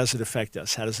question is, how does it affect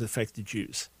us? How does it affect the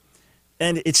Jews?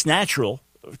 And it's natural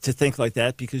to think like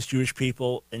that because Jewish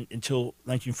people until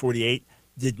 1948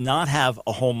 did not have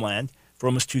a homeland. for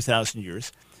almost 2,000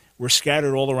 years. We're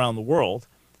scattered all around the world,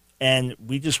 and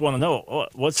we just want to know,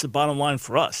 what's the bottom line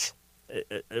for us?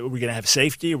 Are we going to have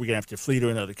safety? Are we going to have to flee to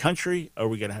another country? Are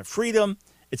we going to have freedom,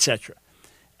 etc.?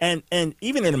 And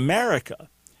even in America,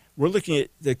 we're looking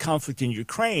at the conflict in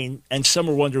Ukraine, and some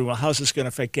are wondering, well, how's this going to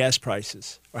affect gas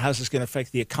prices? Or how's this going to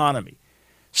affect the economy?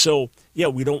 So, yeah,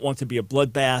 we don't want to be a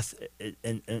bloodbath,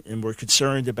 and we're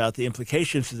concerned about the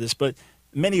implications of this. But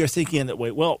many are thinking in that way,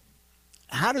 well,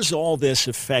 how does all this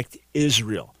affect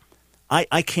Israel?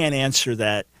 I can't answer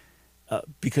that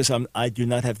because I do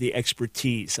not have the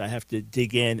expertise. I have to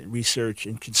dig in and research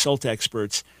and consult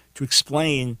experts to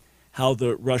explain how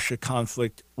the Russia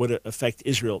conflict would affect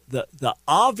Israel. The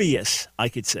obvious, I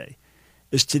could say,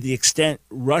 is to the extent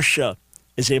Russia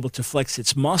is able to flex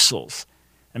its muscles,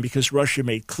 and because Russia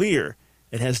made clear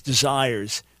it has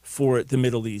desires for the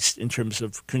Middle East in terms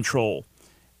of control.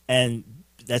 And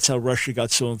that's how Russia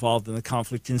got so involved in the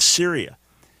conflict in Syria.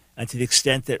 And to the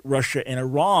extent that Russia and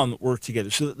Iran work together.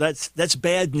 So that's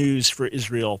bad news for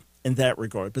Israel in that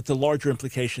regard. But the larger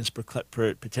implications for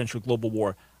potential global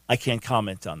war, I can't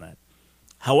comment on that.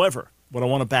 However, what I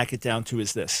want to back it down to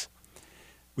is this.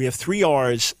 We have 3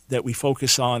 R's that we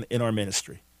focus on in our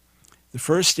ministry. The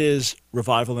first is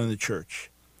revival in the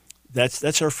church.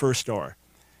 That's our first R.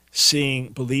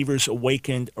 Seeing believers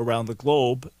awakened around the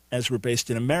globe, as we're based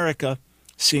in America,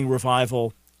 seeing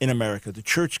revival in America, the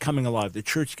church coming alive, the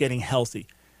church getting healthy,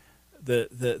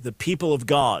 the people of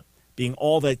God being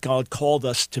all that God called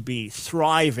us to be,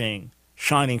 thriving,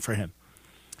 shining for him.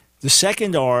 The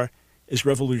second R is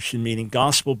revolution, meaning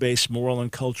gospel-based moral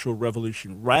and cultural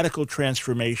revolution, radical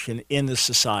transformation in the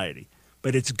society,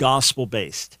 but it's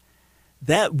gospel-based.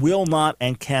 That will not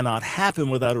and cannot happen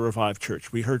without a revived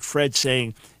church. We heard Fred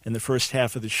saying in the first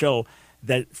half of the show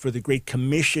that for the Great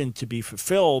Commission to be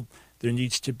fulfilled, there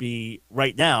needs to be,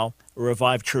 right now, a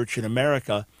revived church in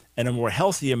America and a more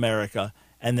healthy America,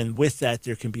 and then with that,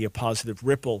 there can be a positive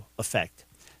ripple effect.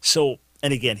 So,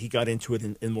 and again, he got into it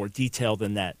in more detail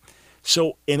than that.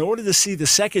 So in order to see the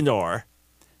second R,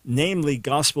 namely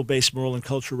gospel-based moral and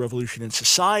cultural revolution in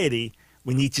society,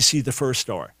 we need to see the first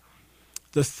R.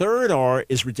 The third R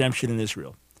is redemption in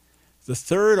Israel. The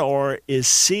third R is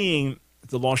seeing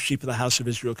the lost sheep of the house of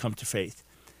Israel come to faith.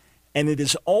 And it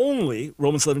is only,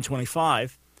 Romans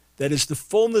 11:25, that as the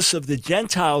fullness of the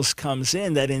Gentiles comes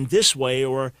in, that in this way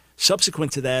or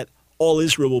subsequent to that, all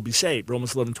Israel will be saved,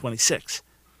 Romans 11:26,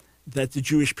 that the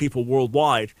Jewish people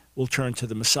worldwide will turn to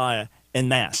the Messiah en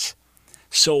masse.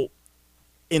 So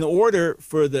in order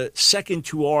for the second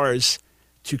 2 R's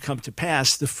to come to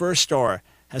pass, the first R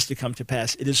has to come to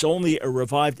pass. It is only a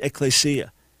revived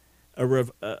ecclesia, a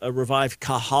revived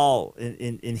kahal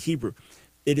in Hebrew.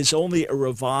 It is only a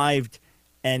revived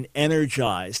and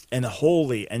energized and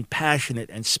holy and passionate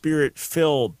and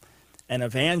spirit-filled and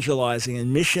evangelizing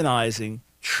and missionizing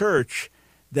church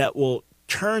that will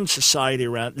turn society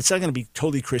around. It's not going to be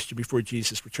totally Christian before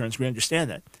Jesus returns. We understand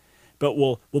that. But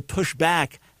we'll push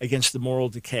back against the moral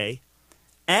decay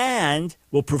and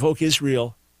will provoke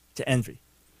Israel to envy.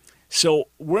 So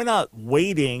we're not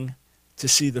waiting to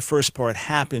see the first part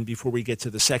happen before we get to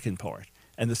the second part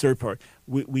and the third part.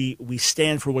 We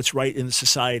stand for what's right in the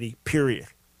society, period.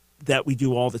 That we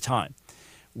do all the time.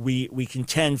 We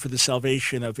contend for the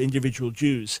salvation of individual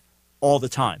Jews all the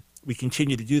time. We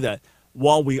continue to do that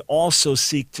while we also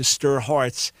seek to stir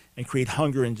hearts and create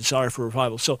hunger and desire for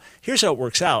revival. So here's how it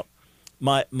works out.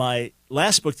 My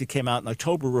last book that came out in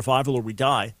October, Revival or We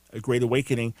Die, A Great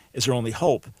Awakening is Our Only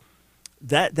Hope.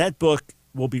 That book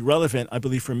will be relevant, I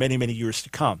believe, for many, many years to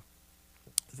come.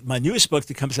 My newest book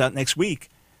that comes out next week,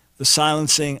 The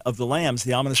Silencing of the Lambs,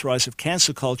 The Ominous Rise of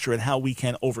Cancel Culture and How We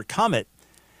Can Overcome It,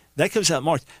 that comes out in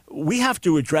March. We have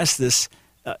to address this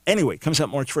anyway. It comes out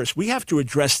March 1st. We have to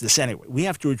address this anyway. We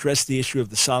have to address the issue of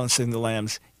the silencing of the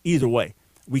lambs either way.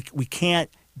 We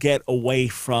can't get away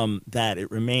from that.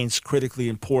 It remains critically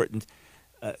important,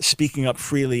 speaking up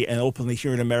freely and openly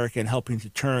here in America and helping to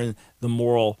turn the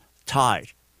moral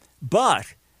tide.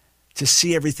 But to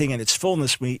see everything in its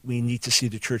fullness, we need to see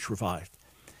the church revived.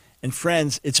 And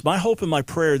friends, it's my hope and my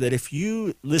prayer that if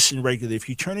you listen regularly, if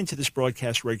you turn into this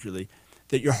broadcast regularly,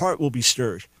 that your heart will be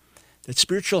stirred, that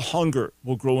spiritual hunger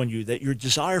will grow in you, that your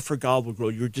desire for God will grow,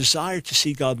 your desire to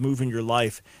see God move in your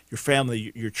life, your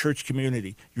family, your church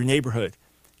community, your neighborhood,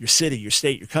 your city, your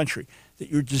state, your country, that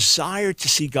your desire to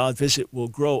see God visit will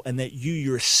grow and that you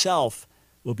yourself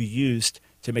will be used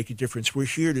to make a difference. We're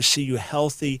here to see you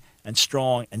healthy and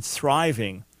strong and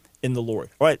thriving in the Lord.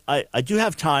 All right, I do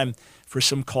have time for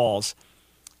some calls,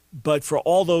 but for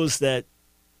all those that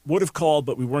would have called,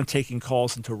 but we weren't taking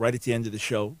calls until right at the end of the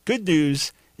show, good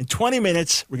news. In 20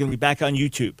 minutes, we're going to be back on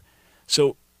YouTube.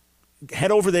 So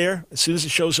head over there as soon as the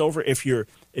show's over. If you're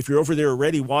over there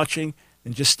already watching,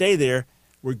 then just stay there.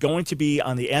 We're going to be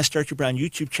on the Ask Dr. Brown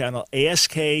YouTube channel,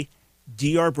 ASK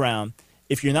Dr. Brown.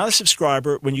 If you're not a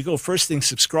subscriber, when you go, first thing,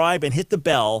 subscribe and hit the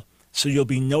bell so you'll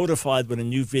be notified when a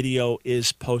new video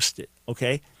is posted,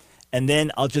 okay? And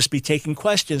then I'll just be taking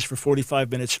questions for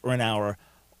 45 minutes or an hour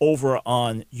over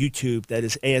on YouTube. That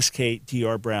is ASK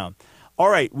Dr. Brown. All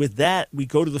right, with that, we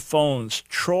go to the phones.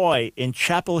 Troy in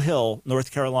Chapel Hill, North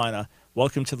Carolina.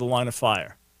 Welcome to the Line of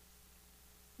Fire.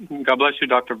 God bless you,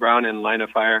 Dr. Brown and Line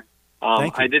of Fire.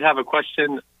 Thank you. I did have a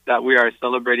question that we are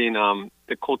celebrating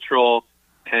the cultural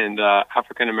and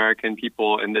African-American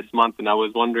people in this month, and I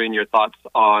was wondering your thoughts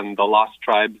on the lost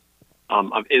tribes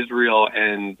of Israel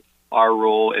and our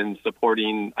role in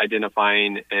supporting,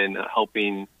 identifying, and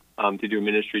helping to do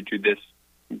ministry to this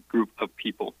group of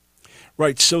people.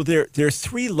 Right. So there are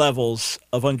three levels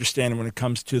of understanding when it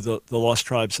comes to the lost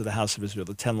tribes of the House of Israel,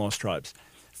 the 10 lost tribes.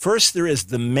 First, there is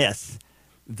the myth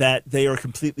that they are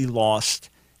completely lost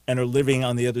and are living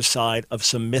on the other side of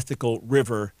some mythical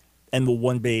river and will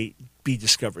one day be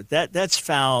discovered. That's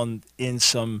found in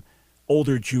some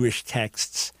older Jewish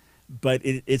texts, but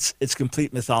it's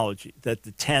complete mythology that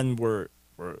the 10 were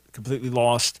completely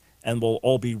lost and will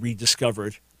all be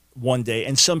rediscovered one day.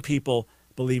 And some people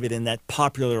believe it in that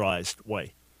popularized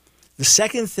way. The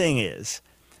second thing is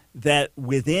that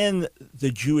within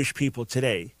the Jewish people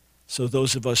today, so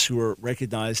those of us who are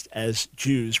recognized as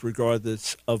Jews,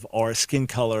 regardless of our skin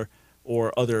color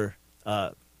or other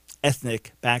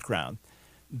ethnic background,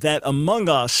 that among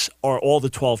us are all the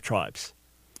 12 tribes.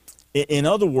 In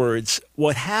other words,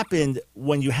 what happened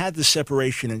when you had the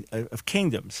separation of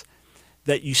kingdoms,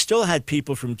 that you still had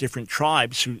people from different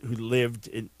tribes who lived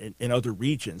in other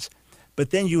regions,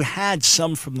 but then you had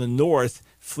some from the north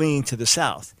fleeing to the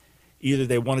south. Either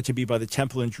they wanted to be by the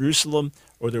temple in Jerusalem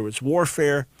or there was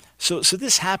warfare. So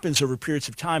this happens over periods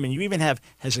of time, and you even have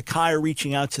Hezekiah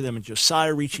reaching out to them and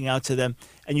Josiah reaching out to them,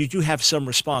 and you do have some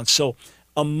response. So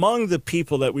among the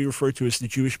people that we refer to as the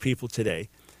Jewish people today,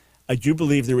 I do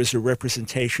believe there is a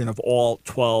representation of all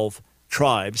 12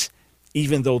 tribes,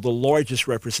 even though the largest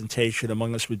representation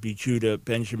among us would be Judah,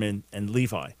 Benjamin, and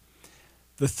Levi.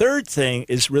 The third thing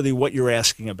is really what you're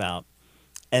asking about,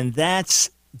 and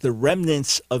that's the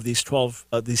remnants of these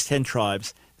 10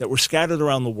 tribes that were scattered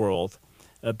around the world,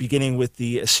 beginning with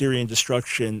the Assyrian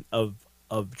destruction of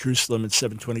Jerusalem in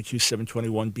 722,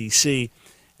 721 BC,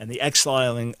 and the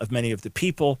exiling of many of the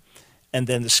people, and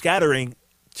then the scattering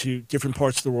to different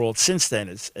parts of the world since then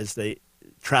as they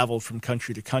traveled from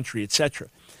country to country, etc.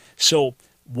 So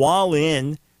while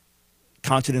in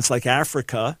continents like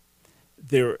Africa,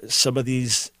 some of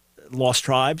these lost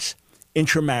tribes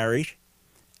intermarried,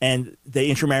 and they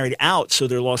intermarried out, so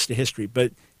they're lost to history.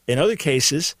 But in other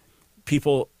cases,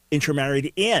 people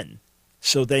intermarried in,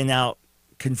 so they now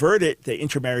converted, they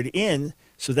intermarried in,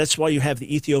 so that's why you have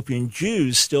the Ethiopian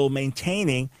Jews still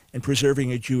maintaining and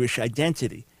preserving a Jewish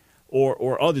identity,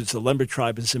 or others, the Lemba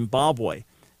tribe in Zimbabwe,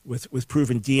 with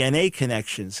proven DNA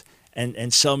connections,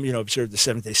 and some observe the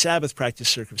seventh-day Sabbath, practice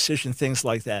circumcision, things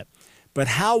like that. But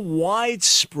how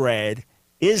widespread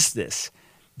is this?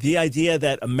 The idea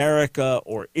that America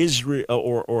or Israel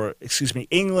or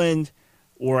England,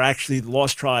 or actually the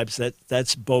lost tribes,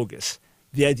 that's bogus.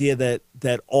 The idea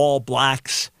that all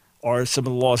blacks are some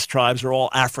of the lost tribes or all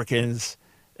Africans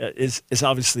is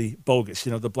obviously bogus.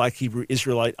 The Black Hebrew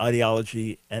Israelite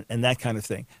ideology and that kind of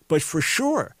thing. But for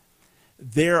sure,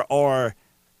 there are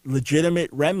legitimate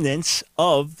remnants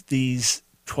of these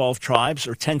 12 tribes,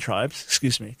 or 10 tribes,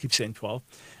 I keep saying 12,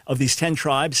 of these 10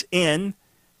 tribes in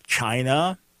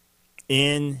China,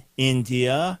 in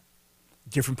India,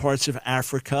 different parts of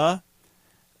Africa,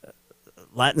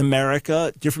 Latin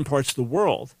America, different parts of the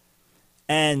world.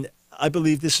 And I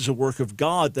believe this is a work of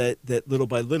God that little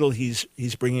by little he's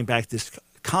bringing back this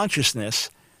consciousness.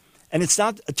 And it's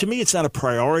not, to me, it's not a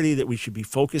priority that we should be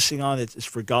focusing on. It's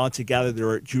for God to gather. There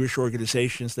are Jewish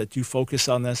organizations that do focus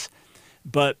on this.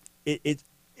 But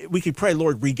we could pray,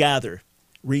 Lord, regather.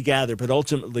 But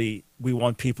ultimately, we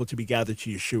want people to be gathered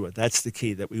to Yeshua. That's the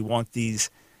key, that we want these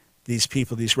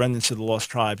people, these remnants of the lost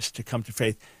tribes, to come to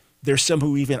faith. There's some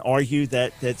who even argue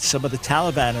that some of the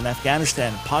Taliban in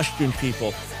Afghanistan, Pashtun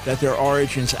people, that their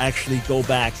origins actually go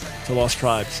back to lost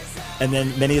tribes. And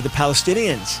then many of the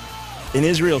Palestinians in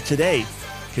Israel today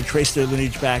can trace their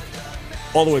lineage back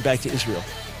all the way back to Israel.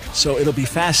 So it'll be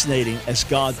fascinating as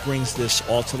God brings this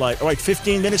all to light. All right,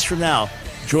 15 minutes from now,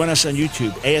 join us on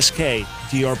YouTube, ASK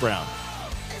Dr. Brown.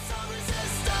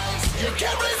 You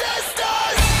can't resist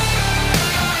us.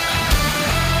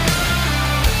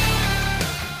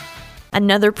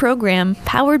 Another program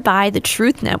powered by the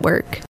Truth Network.